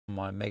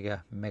my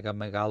mega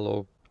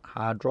log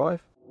hard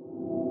drive.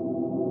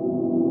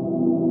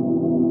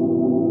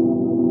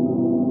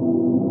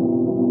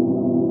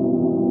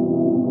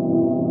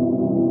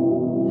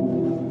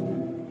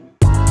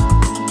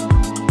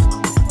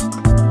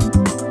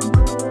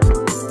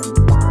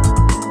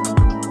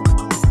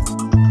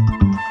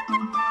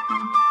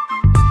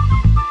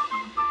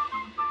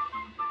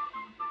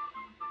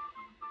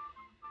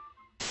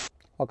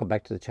 Welcome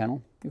back to the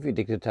channel. If you're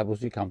addicted to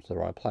tablets, you come to the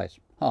right place.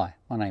 Hi,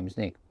 my name is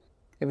Nick.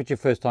 If it's your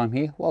first time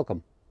here,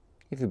 welcome.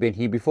 If you've been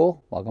here before,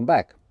 welcome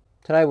back.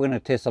 Today we're going to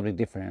test something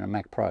different in a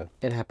Mac Pro.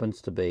 It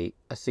happens to be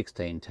a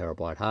 16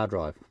 terabyte hard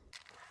drive.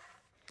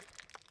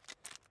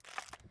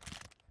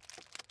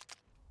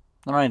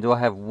 Not only do I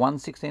have one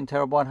 16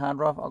 terabyte hard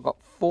drive, I've got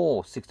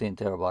four 16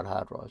 terabyte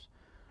hard drives.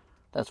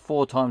 That's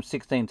 4 times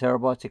 16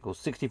 terabytes equals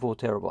 64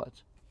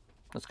 terabytes.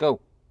 Let's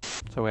go.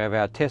 So we have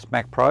our test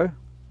Mac Pro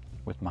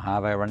with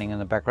Mojave running in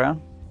the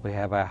background. We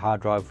have our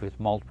hard drive with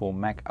multiple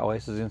Mac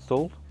OSs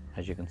installed,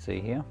 as you can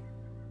see here.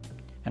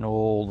 And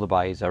all the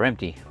bays are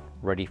empty,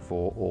 ready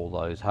for all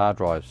those hard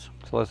drives.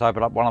 So let's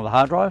open up one of the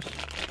hard drives.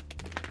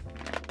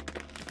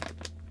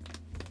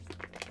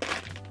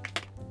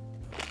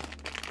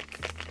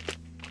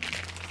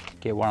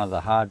 Get one of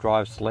the hard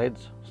drive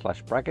sleds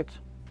 / brackets.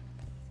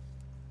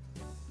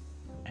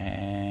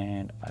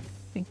 And I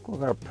think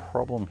we've got a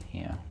problem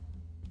here.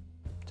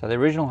 So the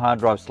original hard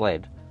drive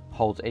sled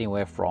holds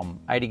anywhere from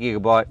 80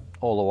 gigabyte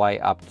all the way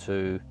up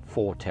to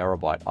 4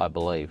 terabyte, I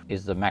believe,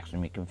 is the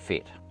maximum you can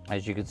fit.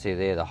 As you can see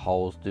there, the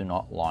holes do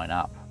not line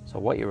up. So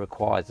what you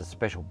require is a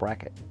special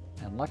bracket.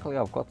 And luckily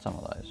I've got some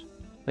of those.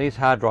 These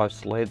hard drive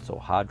sleds, or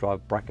hard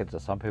drive brackets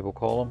as some people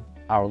call them,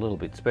 are a little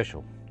bit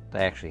special. They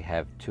actually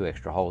have 2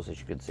 extra holes, as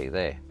you can see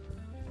there.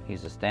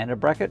 Here's a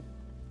standard bracket.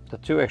 The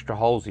 2 extra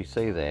holes you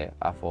see there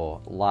are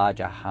for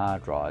larger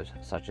hard drives,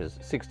 such as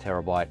 6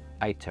 terabyte,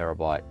 8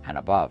 terabyte and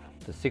above.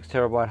 The 6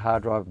 terabyte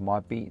hard drive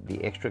might be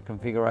the extra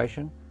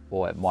configuration,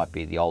 or it might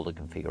be the older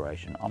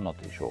configuration. I'm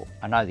not too sure.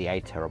 I know the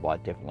 8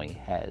 terabyte definitely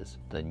has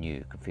the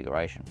new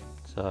configuration.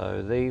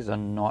 So these are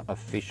not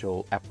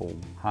official Apple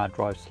hard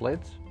drive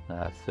sleds.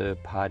 They're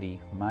third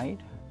party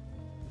made.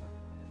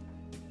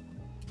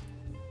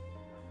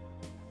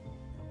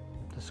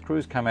 The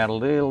screws come out a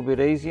little bit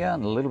easier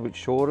and a little bit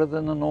shorter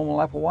than the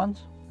normal Apple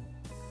ones,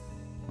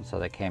 and so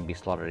they can be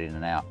slotted in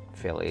and out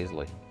fairly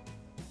easily.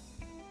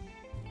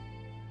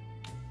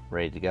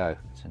 Ready to go.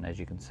 And as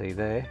you can see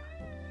there,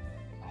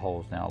 the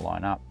holes now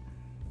line up.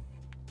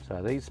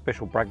 So these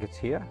special brackets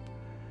here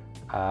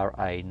are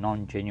a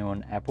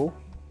non-genuine Apple.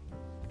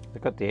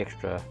 They've got the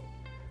extra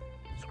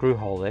screw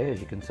hole there, as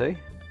you can see,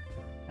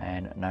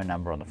 and no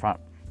number on the front.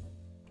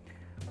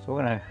 So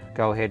we're going to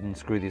go ahead and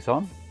screw this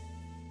on.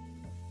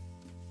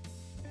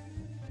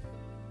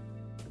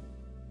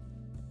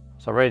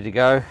 So ready to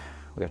go.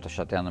 We have to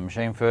shut down the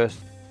machine first.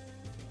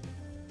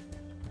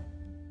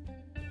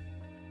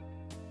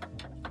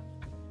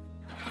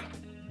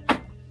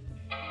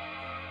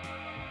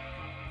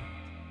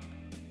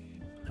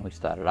 And we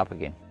start it up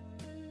again.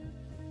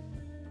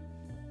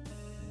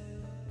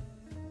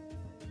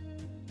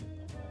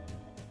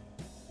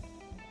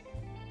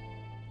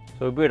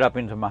 So we boot up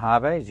into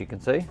Mojave, as you can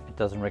see. It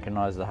doesn't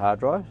recognize the hard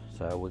drive,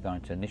 so we're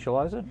going to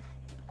initialize it.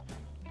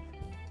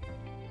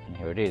 And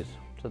here it is.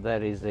 So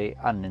that is the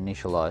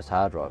uninitialized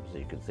hard drive, as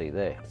you can see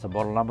there. It's the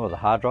model number of the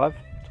hard drive.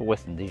 It's a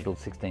Western Digital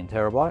 16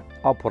 terabyte.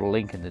 I'll put a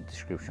link in the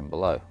description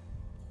below.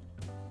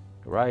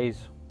 Erase,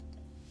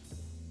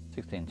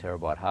 16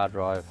 terabyte hard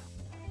drive.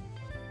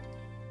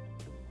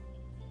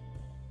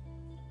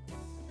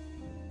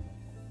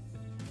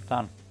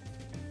 Done.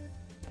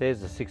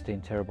 There's the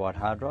 16 terabyte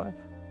hard drive.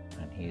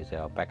 And here's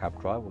our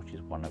backup drive, which is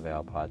one of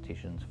our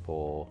partitions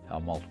for our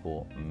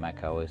multiple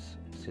macOS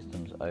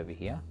systems over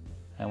here.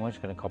 And we're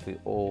just going to copy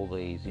all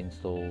these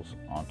installs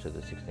onto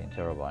the 16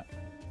 terabyte.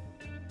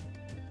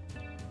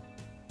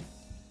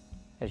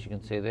 As you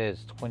can see,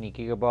 there's 20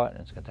 gigabyte, and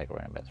it's going to take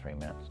around about 3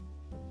 minutes.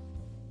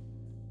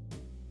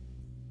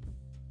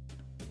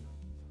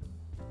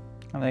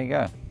 And there you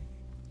go.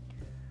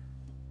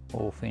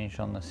 All finished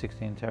on the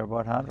 16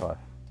 terabyte hard drive.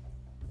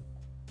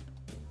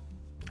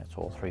 That's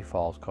all 3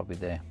 files copied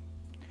there.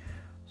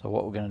 So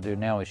what we're going to do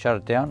now is shut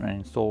it down and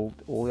install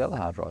all the other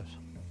hard drives.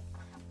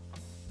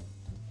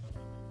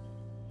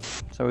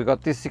 So we've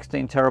got this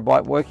 16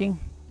 terabyte working.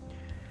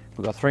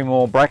 We've got 3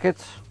 more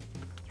brackets,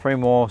 3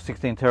 more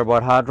 16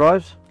 terabyte hard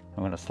drives.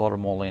 I'm going to slot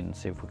them all in and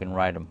see if we can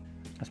rate them.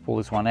 Let's pull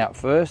this one out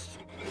first.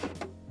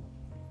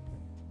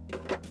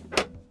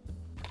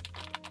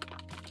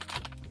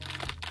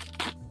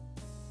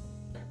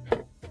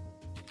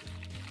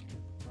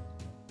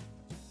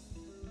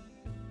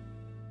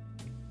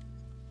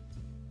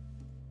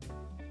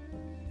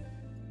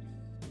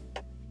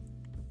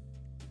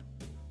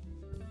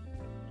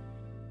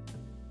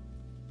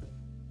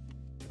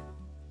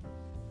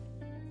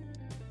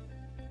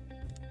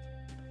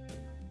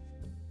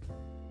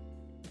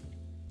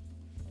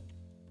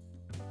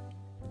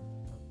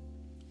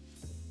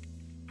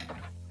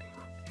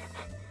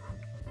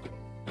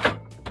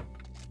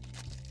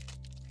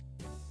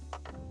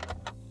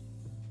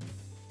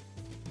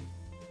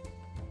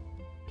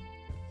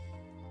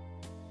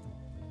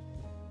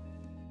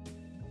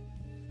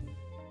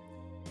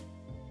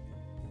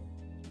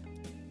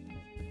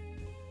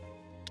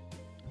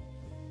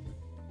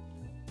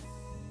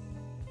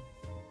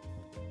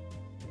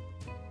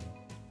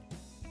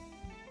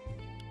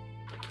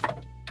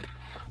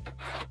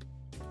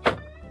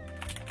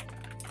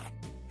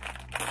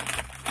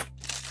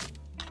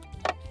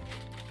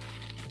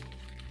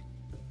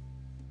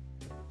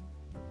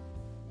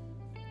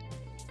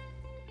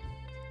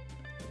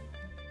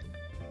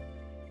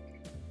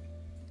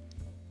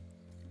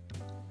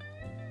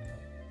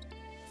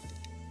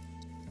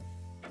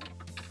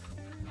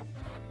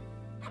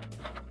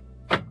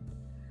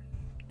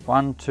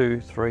 1, 2,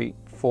 3,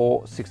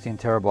 4 16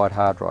 terabyte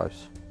hard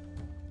drives.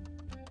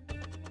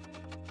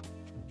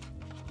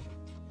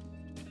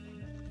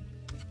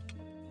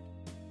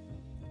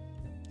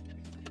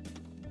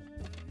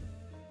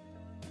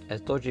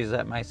 As dodgy as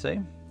that may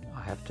seem,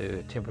 I have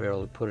to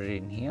temporarily put it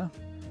in here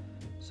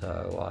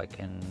so I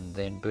can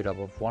then boot up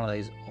of one of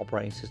these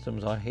operating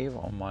systems I have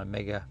on my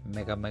mega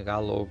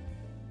log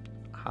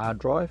hard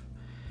drive,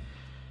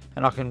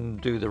 and I can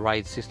do the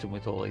RAID system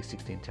with all these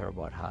 16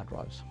 terabyte hard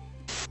drives.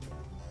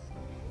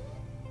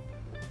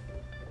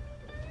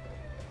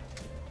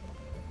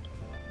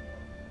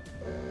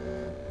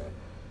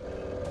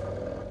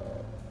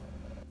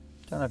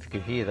 Don't know if you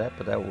could hear that,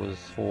 but that was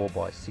 4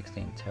 by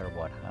 16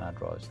 terabyte hard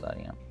drive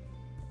starting up.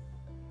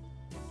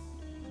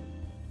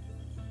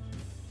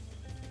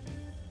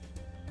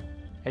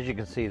 As you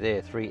can see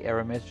there, 3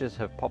 error messages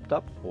have popped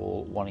up,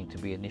 all wanting to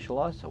be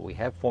initialized. So we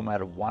have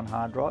formatted one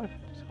hard drive.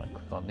 Just going to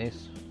click on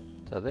this.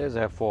 So there's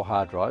our 4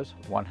 hard drives.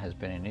 One has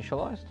been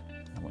initialized,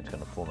 and we're just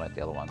going to format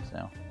the other ones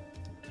now.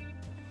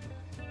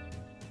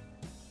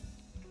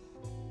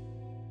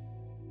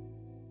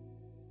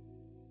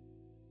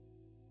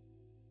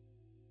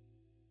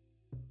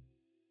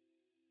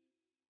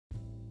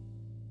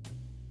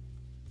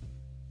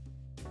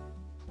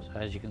 So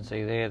as you can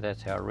see there,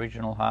 that's our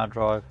original hard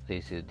drive.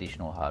 These are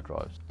additional hard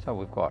drives. So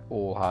we've got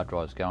all hard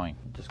drives going.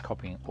 Just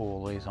copying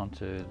all these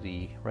onto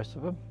the rest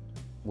of them.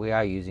 We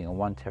are using a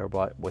 1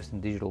 terabyte Western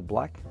Digital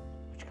Black,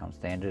 which comes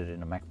standard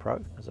in a Mac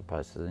Pro, as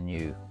opposed to the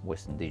new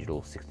Western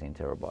Digital 16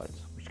 terabytes,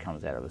 which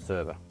comes out of a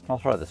server. I'll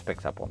throw the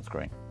specs up on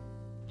screen.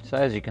 So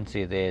as you can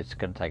see there, it's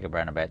going to take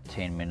around about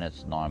 10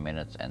 minutes, 9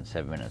 minutes and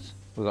 7 minutes.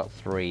 We've got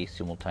 3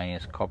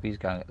 simultaneous copies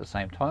going at the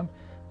same time,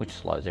 which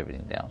slows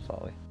everything down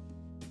slightly.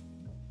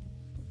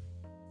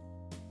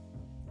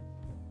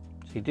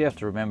 So you do have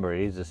to remember it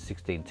is a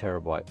 16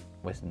 terabyte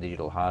Western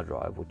Digital hard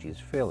drive, which is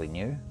fairly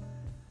new.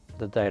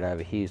 The date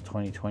over here is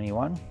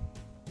 2021, so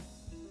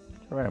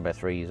around about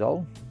 3 years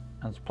old.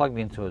 And it's plugged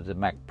into the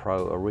Mac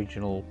Pro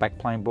original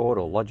backplane board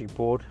or logic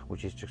board,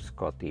 which has just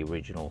got the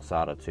original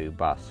SATA 2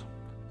 bus.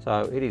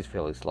 So it is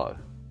fairly slow.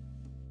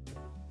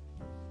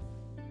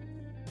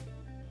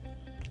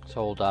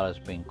 So all data has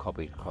been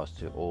copied across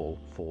to all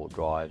 4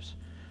 drives,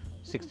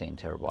 16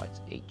 terabytes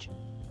each.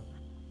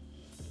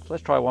 So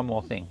let's try one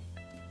more thing.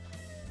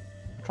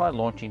 I tried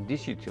launching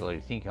this utility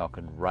thinking I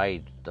could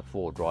RAID the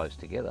 4 drives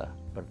together,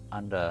 but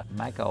under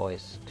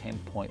macOS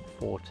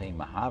 10.14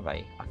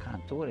 Mojave, I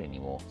can't do it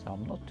anymore. So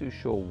I'm not too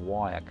sure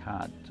why I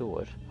can't do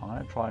it. I'm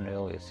going to try an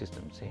earlier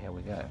system and see how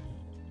we go.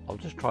 I'll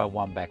just try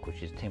one back,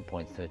 which is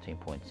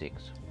 10.13.6.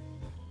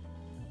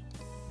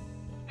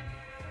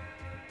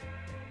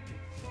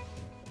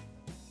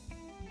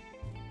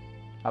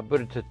 I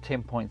booted to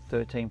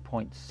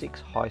 10.13.6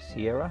 High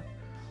Sierra,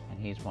 and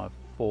here's my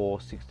 4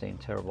 16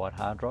 terabyte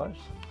hard drives.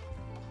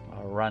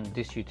 I run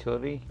this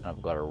utility and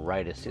I've got a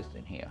RAID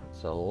assistant here.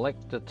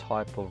 Select the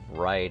type of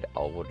RAID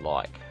I would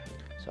like.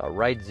 So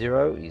RAID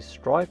 0 is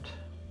striped,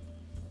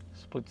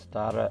 splits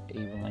data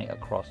evenly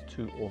across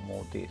 2 or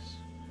more disks.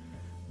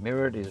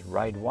 Mirrored is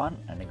RAID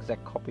 1, an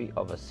exact copy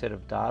of a set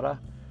of data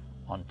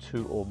on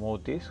 2 or more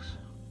disks.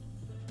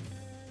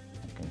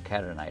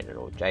 Concatenated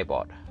or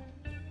JBOT.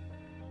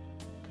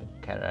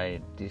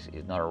 Concatenated disk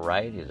is not a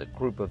RAID, it's a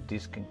group of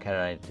disks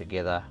concatenated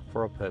together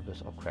for a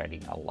purpose of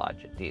creating a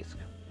larger disk.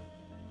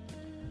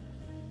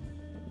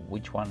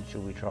 Which one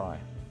should we try?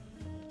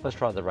 Let's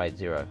try the RAID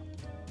 0.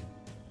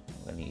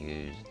 I'm going to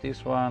use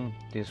this one,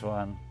 this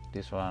one,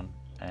 this one,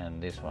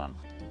 and this one.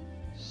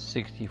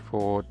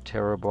 64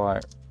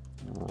 terabyte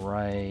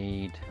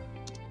RAID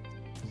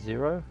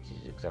 0.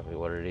 This is exactly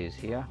what it is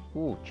here.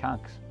 Ooh,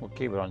 chunks. We'll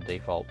keep it on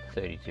default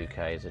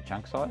 32K as a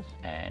chunk size,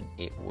 and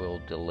it will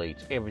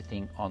delete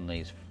everything on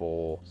these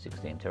 4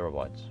 16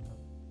 terabytes.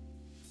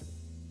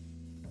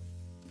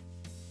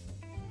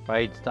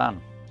 RAID's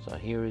done. So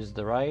here is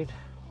the RAID.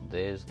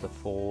 There's the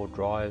 4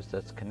 drives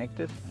that's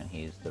connected, and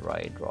here's the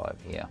RAID drive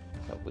here.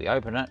 So if we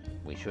open it,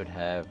 we should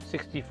have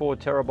 64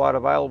 terabyte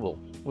available.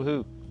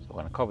 Woohoo! So we're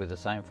going to copy the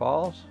same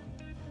files.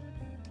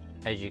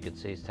 As you can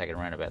see, it's taken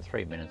around about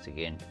 3 minutes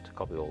again to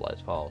copy all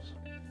those files.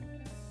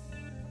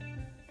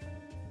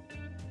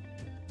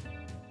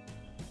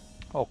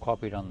 All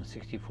copied on the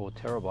 64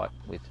 terabyte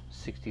with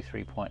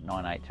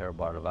 63.98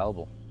 terabyte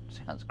available.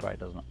 Sounds great,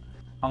 doesn't it?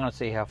 I'm going to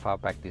see how far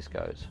back this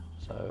goes.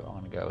 So I'm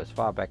going to go as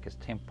far back as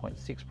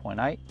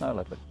 10.6.8, no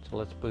left. So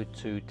let's boot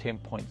to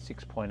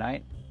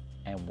 10.6.8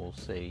 and we'll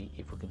see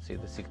if we can see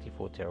the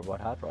 64 terabyte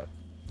hard drive.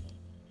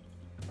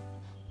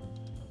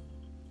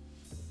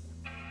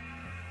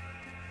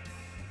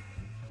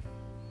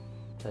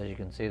 So as you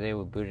can see there,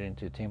 we're booted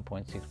into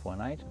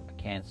 10.6.8. I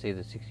can see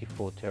the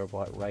 64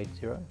 terabyte RAID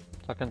 0.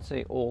 So I can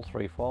see all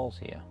 3 files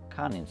here.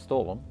 Can't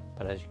install them,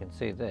 but as you can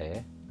see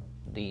there,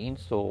 the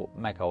install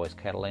macOS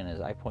Catalina is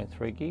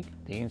 8.3 gig,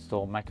 the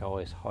install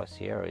macOS High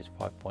Sierra is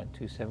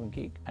 5.27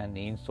 gig, and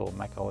the install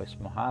macOS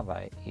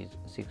Mojave is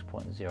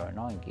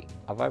 6.09 gig.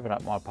 I've opened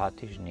up my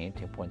partition here,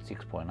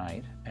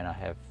 10.6.8, and I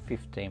have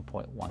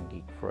 15.1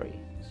 gig free.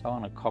 So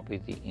I'm going to copy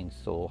the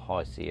install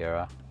High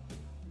Sierra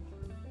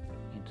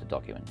to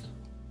documents.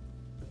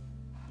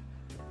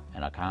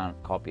 And I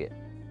can't copy it.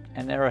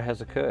 An error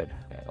has occurred.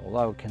 Okay,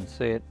 although it can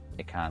see it,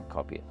 it can't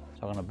copy it.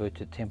 So I'm going to boot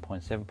to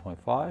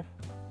 10.7.5.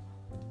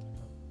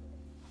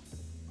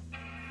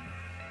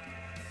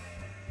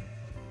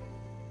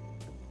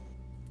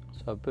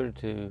 So I booted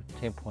to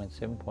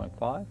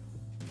 10.7.5.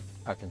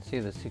 I can see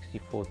the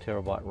 64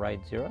 terabyte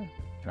RAID 0,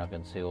 and I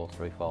can see all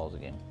 3 files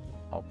again.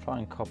 I'll try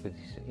and copy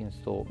this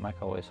install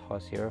macOS High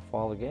Sierra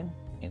file again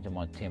into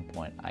my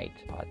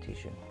 10.8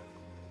 partition.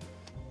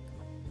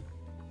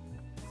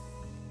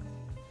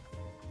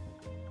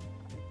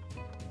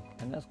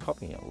 And that's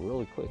copying it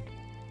really quick.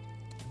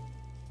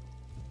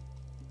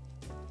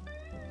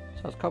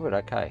 So it's copied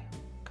okay.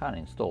 Can't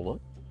install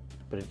it,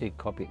 but it did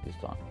copy it this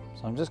time.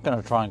 So I'm just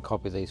going to try and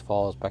copy these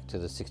files back to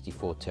the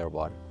 64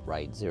 terabyte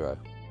RAID 0.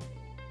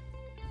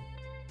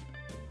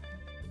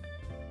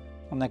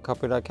 And that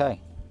copied okay.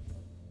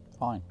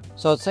 Fine.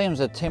 So it seems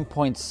at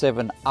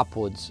 10.7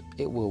 upwards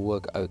it will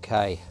work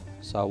okay.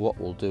 So what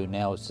we'll do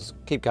now is just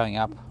keep going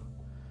up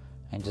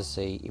and just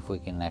see if we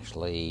can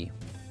actually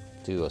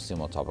do a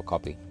similar type of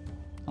copy.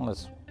 And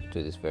let's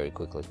do this very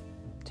quickly.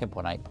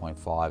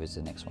 10.8.5 is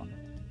the next one.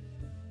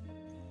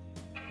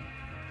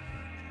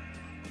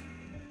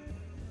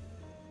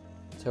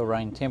 So we're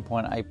running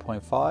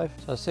 10.8.5.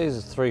 So it says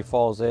there's 3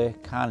 files there,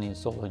 can't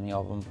install any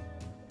of them.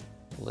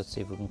 Let's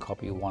see if we can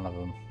copy one of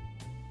them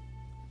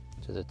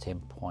to the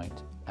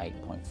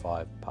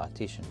 10.8.5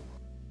 partition.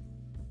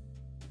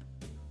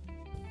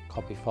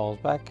 Copy files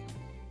back.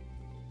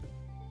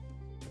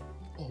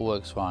 All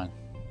works fine.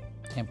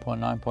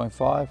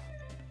 10.9.5.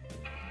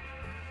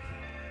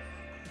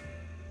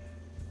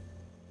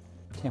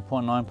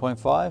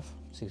 10.9.5,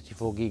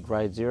 64 gig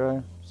RAID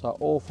 0. So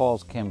all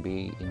files can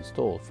be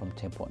installed from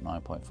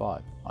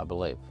 10.9.5, I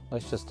believe.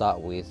 Let's just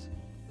start with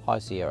High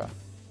Sierra.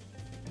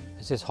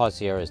 It says High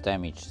Sierra is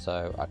damaged,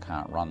 so I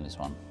can't run this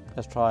one.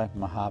 Let's try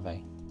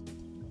Mojave.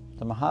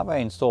 The Mojave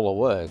installer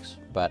works,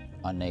 but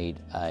I need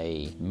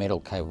a metal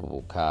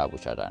capable card,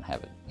 which I don't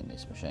have it in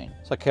this machine.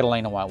 So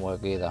Catalina won't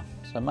work either.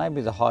 So maybe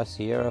the High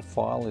Sierra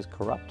file is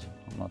corrupt.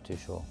 I'm not too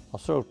sure. I'll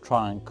sort of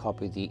try and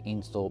copy the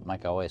installed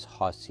macOS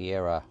High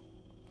Sierra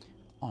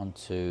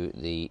onto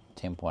the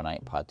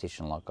 10.8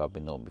 partition like I've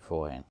been doing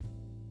beforehand.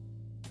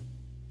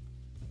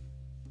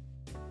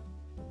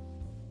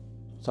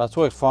 So it's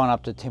worked fine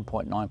up to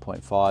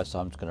 10.9.5, so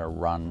I'm just going to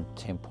run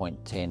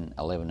 10.10,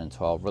 11 and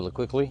 12 really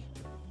quickly,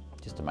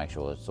 just to make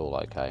sure it's all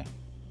okay.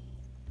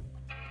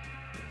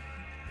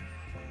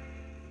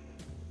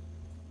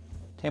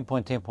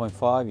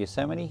 10.10.5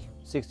 Yosemite,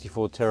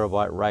 64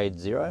 terabyte RAID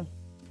 0.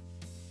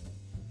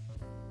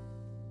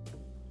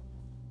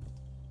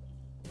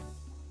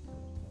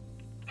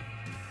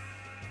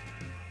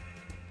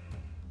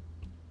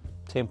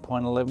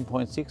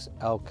 .11.6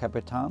 El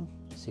Capitan,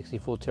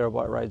 64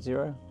 terabyte RAID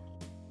 0.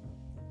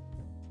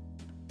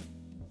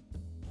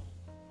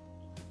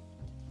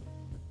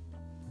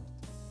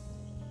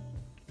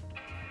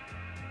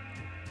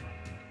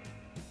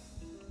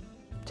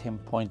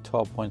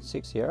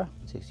 .12.6 Sierra,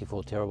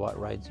 64 terabyte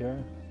RAID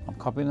 0. I'm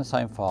copying the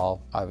same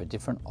file over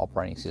different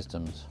operating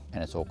systems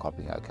and it's all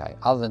copying okay.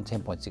 Other than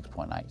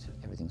 10.6.8,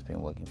 everything's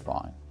been working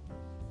fine.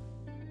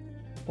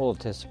 All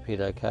the tests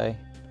appeared okay.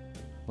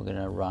 We're going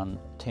to run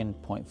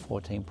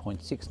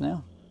 10.14.6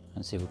 now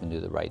and see if we can do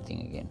the RAID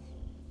thing again.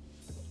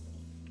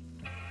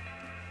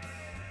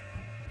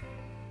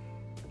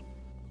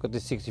 Got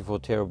this 64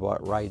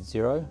 terabyte RAID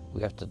 0.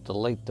 We have to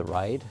delete the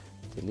RAID.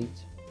 Delete.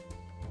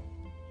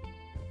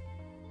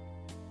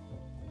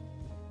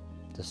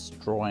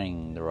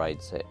 Destroying the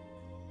RAID set.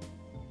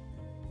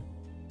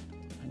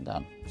 And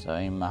done. So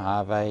in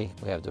Mojave,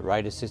 we have the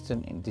RAID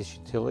assistant in disk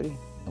utility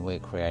and we're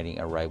creating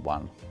a RAID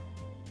 1.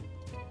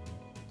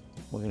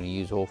 We're going to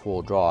use all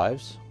 4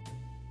 drives,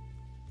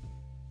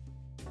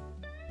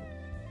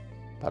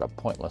 but a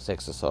pointless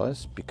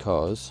exercise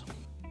because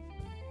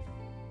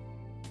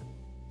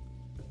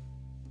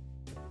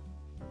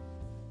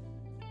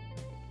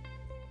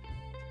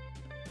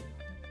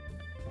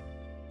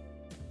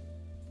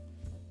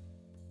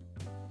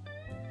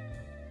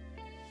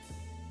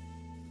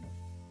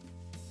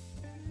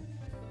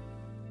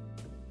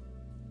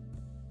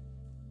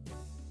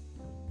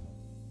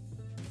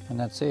and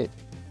that's it.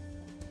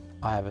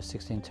 I have a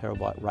 16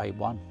 terabyte RAID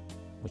 1,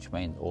 which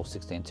means all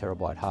 16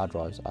 terabyte hard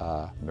drives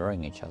are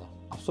mirroring each other.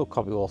 I'll still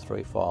copy all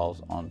 3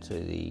 files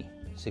onto the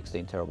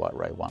 16 terabyte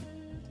RAID 1.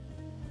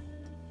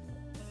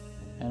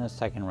 And it's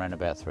taken around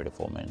about 3 to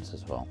 4 minutes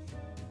as well.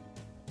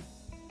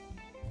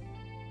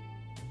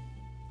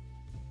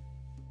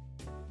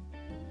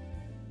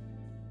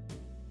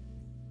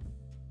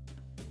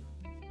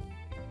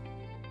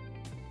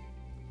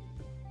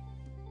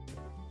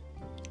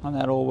 And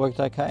that all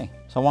worked okay.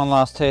 So one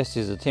last test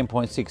is a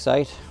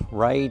 10.68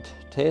 RAID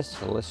test.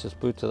 So let's just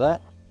boot to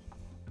that.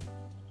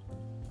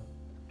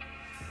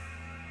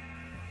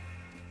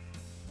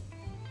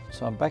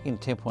 So I'm back in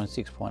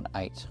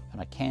 10.6.8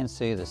 and I can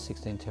see the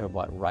 16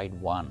 terabyte RAID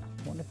 1.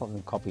 I wonder if I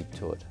can copy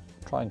to it.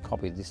 Try and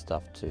copy this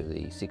stuff to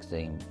the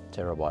 16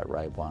 terabyte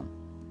RAID 1.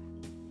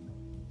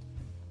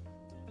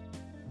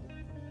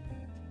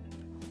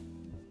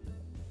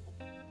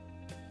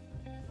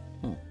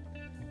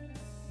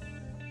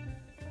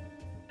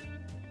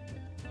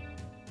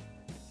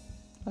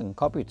 I can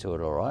copy to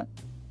it all right.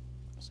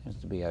 Seems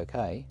to be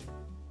okay.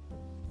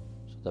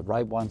 So the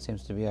RAID 1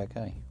 seems to be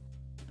okay.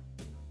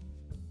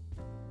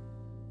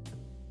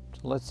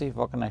 So let's see if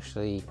I can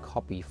actually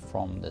copy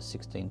from the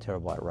 16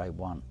 terabyte RAID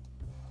 1.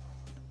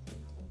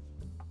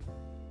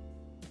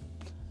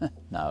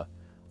 No,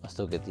 I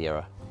still get the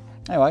error.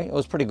 Anyway, it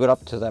was pretty good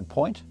up to that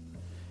point.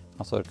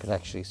 I thought it could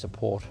actually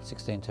support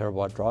 16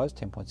 terabyte drives,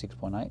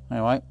 10.6.8.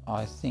 Anyway,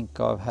 I think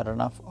I've had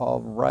enough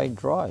of RAID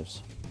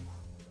drives.